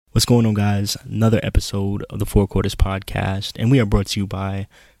What's going on, guys? Another episode of the Four Quarters Podcast, and we are brought to you by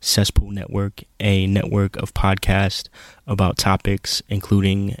Cesspool Network, a network of podcasts about topics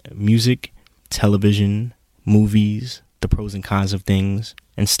including music, television, movies, the pros and cons of things,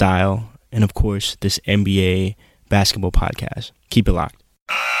 and style, and of course, this NBA basketball podcast. Keep it locked.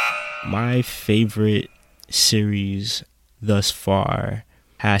 My favorite series thus far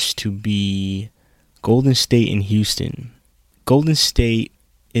has to be Golden State and Houston. Golden State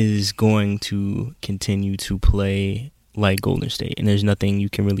is going to continue to play like Golden State, and there's nothing you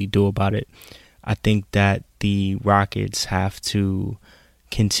can really do about it. I think that the Rockets have to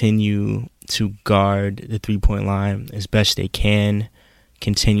continue to guard the three-point line as best they can,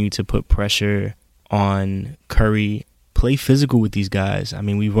 continue to put pressure on Curry, play physical with these guys. I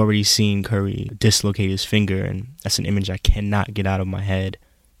mean, we've already seen Curry dislocate his finger, and that's an image I cannot get out of my head.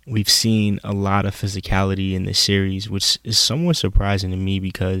 We've seen a lot of physicality in this series, which is somewhat surprising to me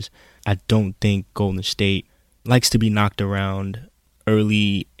because I don't think Golden State likes to be knocked around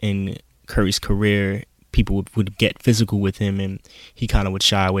early in Curry's career. People would get physical with him, and he kind of would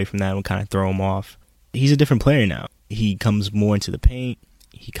shy away from that and would kind of throw him off. He's a different player now. He comes more into the paint.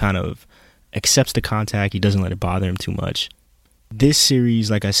 He kind of accepts the contact. He doesn't let it bother him too much. This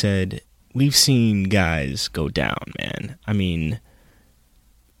series, like I said, we've seen guys go down, man. I mean,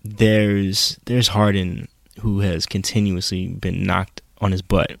 there's Harden, who has continuously been knocked on his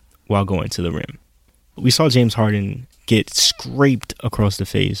butt while going to the rim. We saw James Harden get scraped across the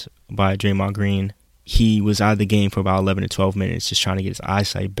face by Draymond Green. He was out of the game for about 11 to 12 minutes just trying to get his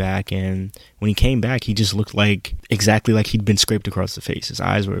eyesight back, and when he came back, he just looked exactly like he'd been scraped across the face. His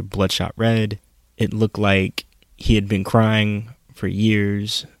eyes were bloodshot red. It looked like he had been crying for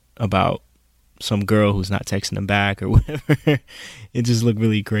years about some girl who's not texting him back or whatever. It just looked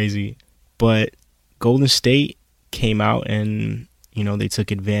really crazy. But Golden State came out and, they took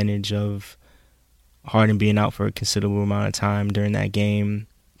advantage of Harden being out for a considerable amount of time during that game,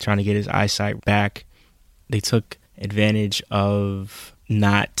 trying to get his eyesight back. They took advantage of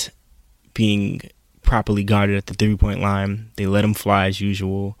not being properly guarded at the three-point line. They let him fly as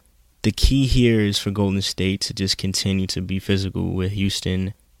usual. The key here is for Golden State to just continue to be physical with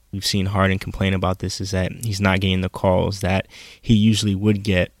Houston. We've seen Harden complain about this, is that he's not getting the calls that he usually would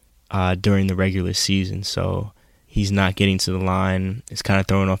get during the regular season. So he's not getting to the line. It's kind of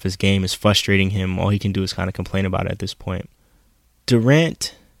throwing off his game. It's frustrating him. All he can do is kind of complain about it at this point.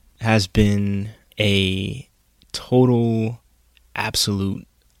 Durant has been a total, absolute,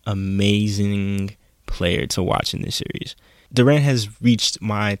 amazing player to watch in this series. Durant has reached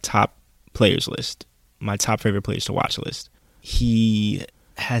my top players list, my top favorite players to watch list. He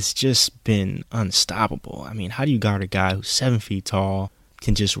has just been unstoppable. I mean, how do you guard a guy who's 7 feet tall,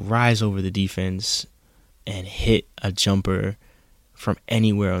 can just rise over the defense and hit a jumper from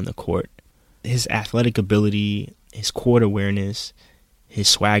anywhere on the court? His athletic ability, his court awareness, his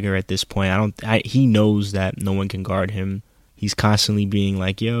swagger at this point, he knows that no one can guard him. He's constantly being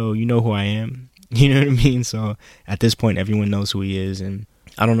like, yo, you know who I am? You know what I mean? So at this point, everyone knows who he is. And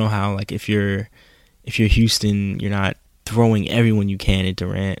I don't know how, if you're Houston, you're not throwing everyone you can at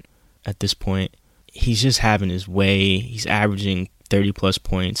Durant at this point. He's just having his way. He's averaging 30-plus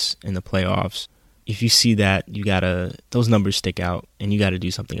points in the playoffs. If you see that, those numbers stick out, and you got to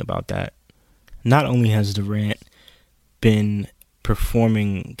do something about that. Not only has Durant been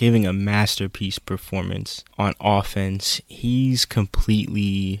performing, giving a masterpiece performance on offense, he's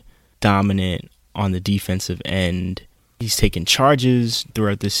completely dominant on the defensive end. He's taken charges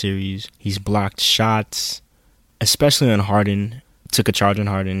throughout this series. He's blocked shots, especially on Harden. Took a charge on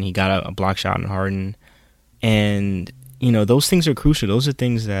Harden. He got a block shot on Harden. And, those things are crucial. Those are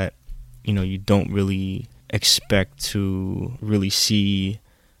things that, you don't really expect to really see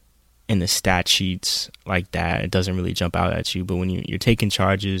in the stat sheets like that. It doesn't really jump out at you. But when you're taking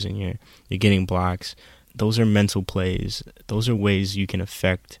charges and you're getting blocks, those are mental plays. Those are ways you can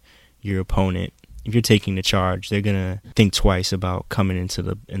affect your opponent. If you're taking the charge, they're gonna think twice about coming into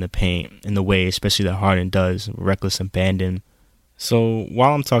the paint in the way, especially that Harden does, reckless abandon. So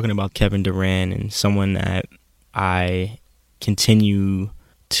while I'm talking about Kevin Durant and someone that I continue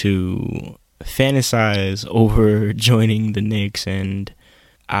to fantasize over joining the Knicks, and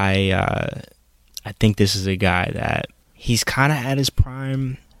I think this is a guy that he's kind of at his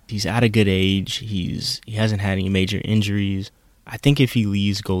prime. He's at a good age. He hasn't had any major injuries. I think if he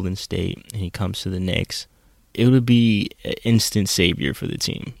leaves Golden State and he comes to the Knicks, it would be an instant savior for the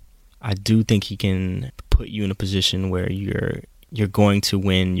team. I do think he can put you in a position where you're going to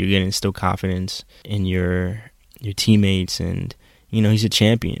win. You're going to instill confidence in your teammates, and he's a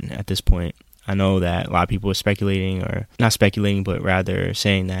champion at this point. I know that a lot of people are speculating, or not speculating, but rather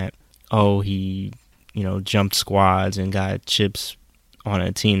saying that, oh, he, jumped squads and got chips on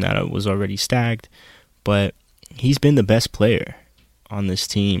a team that was already stacked. But he's been the best player on this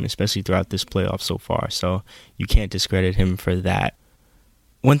team, especially throughout this playoff so far. So you can't discredit him for that.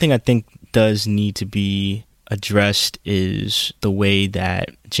 One thing I think does need to be addressed is the way that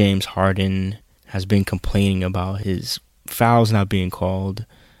James Harden has been complaining about his fouls not being called.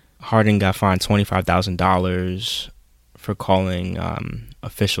 Harden got fined $25,000 for calling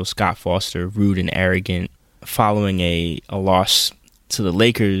official Scott Foster rude and arrogant following a loss to the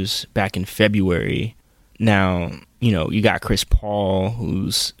Lakers back in February. Now, you got Chris Paul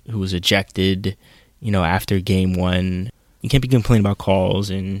who was ejected, after game one. You can't be complaining about calls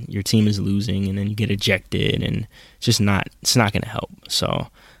and your team is losing and then you get ejected, and it's not going to help. So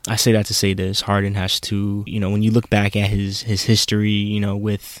I say that to say this: Harden has to, when you look back at his history,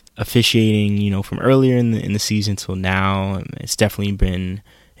 with officiating, from earlier in the season till now, it's definitely been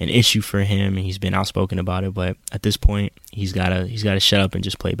an issue for him, and he's been outspoken about it. But at this point, he's gotta shut up and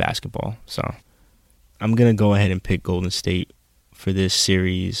just play basketball. So I'm gonna go ahead and pick Golden State for this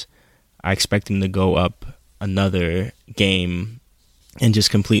series. I expect him to go up another game and just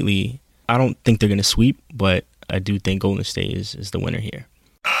completely. I don't think they're gonna sweep, but I do think Golden State is the winner here.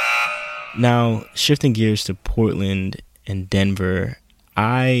 Now, shifting gears to Portland and Denver,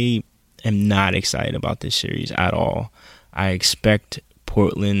 I am not excited about this series at all. I expect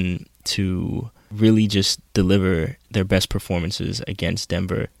Portland to really just deliver their best performances against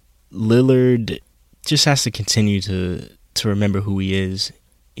Denver. Lillard just has to continue to remember who he is.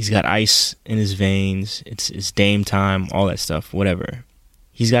 He's got ice in his veins. It's Dame time, all that stuff, whatever.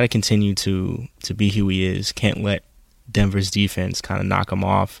 He's got to continue to be who he is. Can't let Denver's defense kind of knock him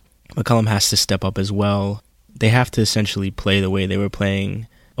off. McCollum has to step up as well. They have to essentially play the way they were playing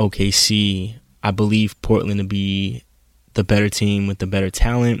OKC. I believe Portland to be the better team with the better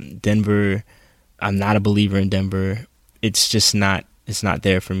talent. Denver, I'm not a believer in Denver. It's not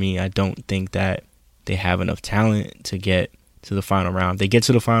there for me. I don't think that they have enough talent to get to the final round. If they get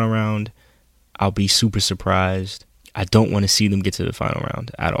to the final round, I'll be super surprised. I don't want to see them get to the final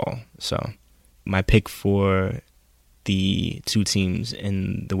round at all. So my pick for the two teams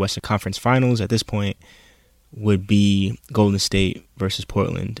in the Western Conference Finals at this point would be Golden State versus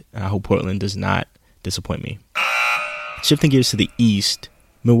Portland. And I hope Portland does not disappoint me. Shifting gears to the East,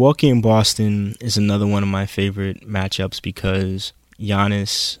 Milwaukee and Boston is another one of my favorite matchups because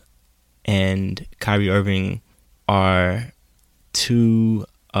Giannis and Kyrie Irving are two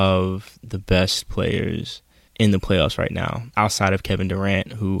of the best players in the playoffs right now, outside of Kevin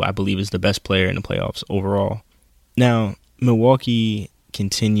Durant, who I believe is the best player in the playoffs overall. Now, Milwaukee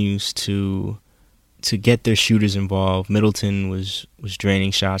continues to get their shooters involved. Middleton was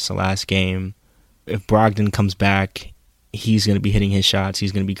draining shots the last game. If Brogdon comes back, he's going to be hitting his shots.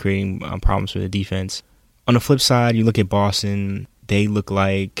 He's going to be creating problems for the defense. On the flip side, you look at Boston. They look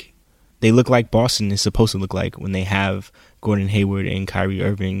like Boston is supposed to look like when they have Gordon Hayward and Kyrie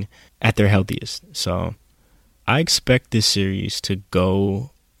Irving at their healthiest. So I expect this series to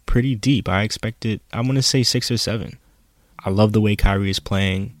go pretty deep. I expect it, I'm going to say 6 or 7. I love the way Kyrie is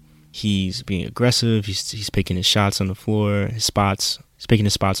playing. He's being aggressive. He's picking his shots on the floor, He's picking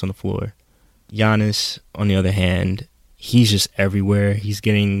his spots on the floor. Giannis, on the other hand, he's just everywhere. He's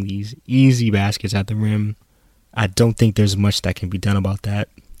getting these easy baskets at the rim. I don't think there's much that can be done about that.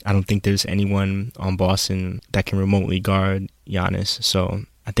 I don't think there's anyone on Boston that can remotely guard Giannis. So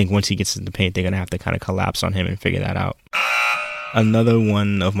I think once he gets in the paint, they're going to have to kind of collapse on him and figure that out. Another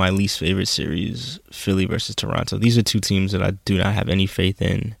one of my least favorite series, Philly versus Toronto. These are two teams that I do not have any faith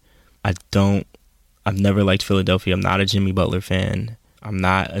in. I've never liked Philadelphia. I'm not a Jimmy Butler fan. I'm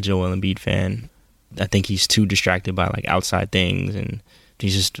not a Joel Embiid fan. I think he's too distracted by like outside things, and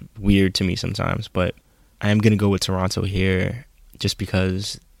he's just weird to me sometimes. But I am going to go with Toronto here just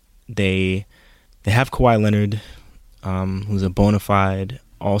because they have Kawhi Leonard, who's a bona fide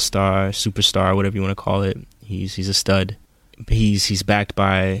all-star, superstar, whatever you want to call it. He's a stud. He's backed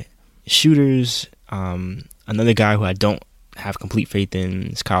by shooters. Another guy who I don't have complete faith in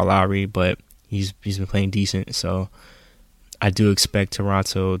is Kyle Lowry, but he's been playing decent. So I do expect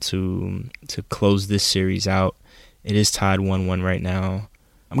Toronto to close this series out. It is tied 1-1 right now.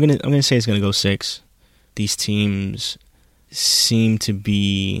 I'm gonna say it's gonna go 6. These teams seem to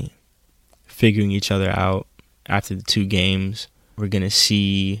be figuring each other out after the 2 games. We're gonna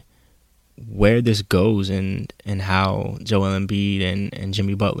see where this goes and how Joel Embiid and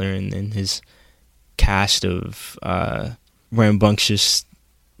Jimmy Butler and his cast of rambunctious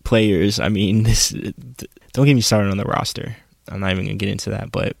players. I mean, don't get me started on the roster. I'm not even going to get into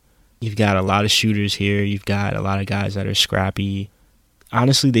that, but You've got a lot of shooters here. You've got a lot of guys that are scrappy.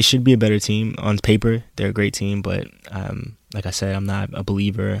 Honestly, they should be a better team. On paper, they're a great team, but like I said, I'm not a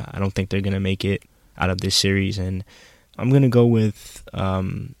believer. I don't think they're going to make it out of this series, and I'm going to go with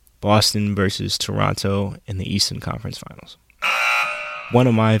Boston versus Toronto in the Eastern Conference Finals. One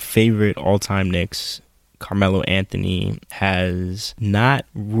of my favorite all-time Knicks, Carmelo Anthony, has not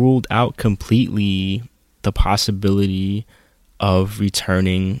ruled out completely the possibility of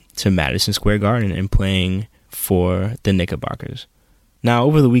returning to Madison Square Garden and playing for the Knickerbockers. Now,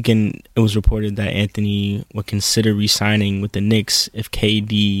 over the weekend, it was reported that Anthony would consider re-signing with the Knicks if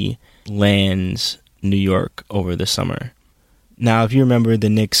KD lands New York over the summer. Now, if you remember, the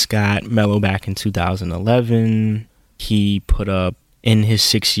Knicks got Melo back in 2011. He put up, in his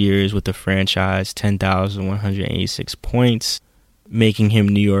 6 years with the franchise, 10,186 points, making him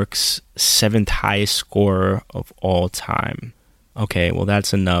New York's 7th highest scorer of all time. Okay, well,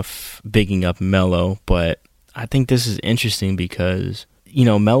 that's enough bigging up Melo, but I think this is interesting because, you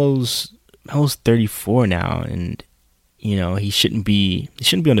know, Melo's 34 now, and, you know, he shouldn't be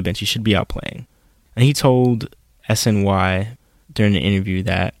on the bench. He should be out playing. And he told SNY during the interview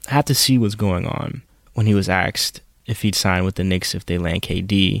that I have to see what's going on. When he was asked if he'd sign with the Knicks if they land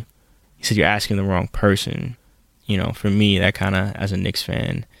KD, he said, "You're asking the wrong person." You know, for me, that kind of, as a Knicks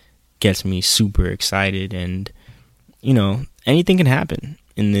fan, gets me super excited. And, you know, anything can happen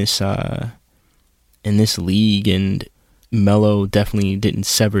in this league. And Melo definitely didn't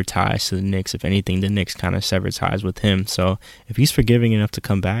sever ties to the Knicks. If anything, the Knicks kind of severed ties with him. So if he's forgiving enough to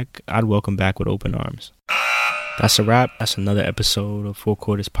come back, I'd welcome back with open arms. That's a wrap. That's another episode of Four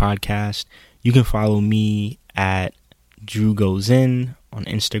Quarters Podcast. You can follow me at Drew Goes In on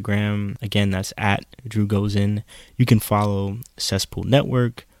Instagram. Again, that's at Drew Goes In. You can follow Cesspool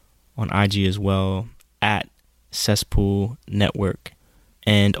Network on IG as well, at Cesspool Network.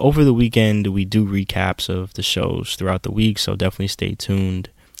 And over the weekend, we do recaps of the shows throughout the week, so definitely stay tuned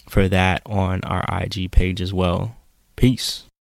for that on our IG page as well. Peace.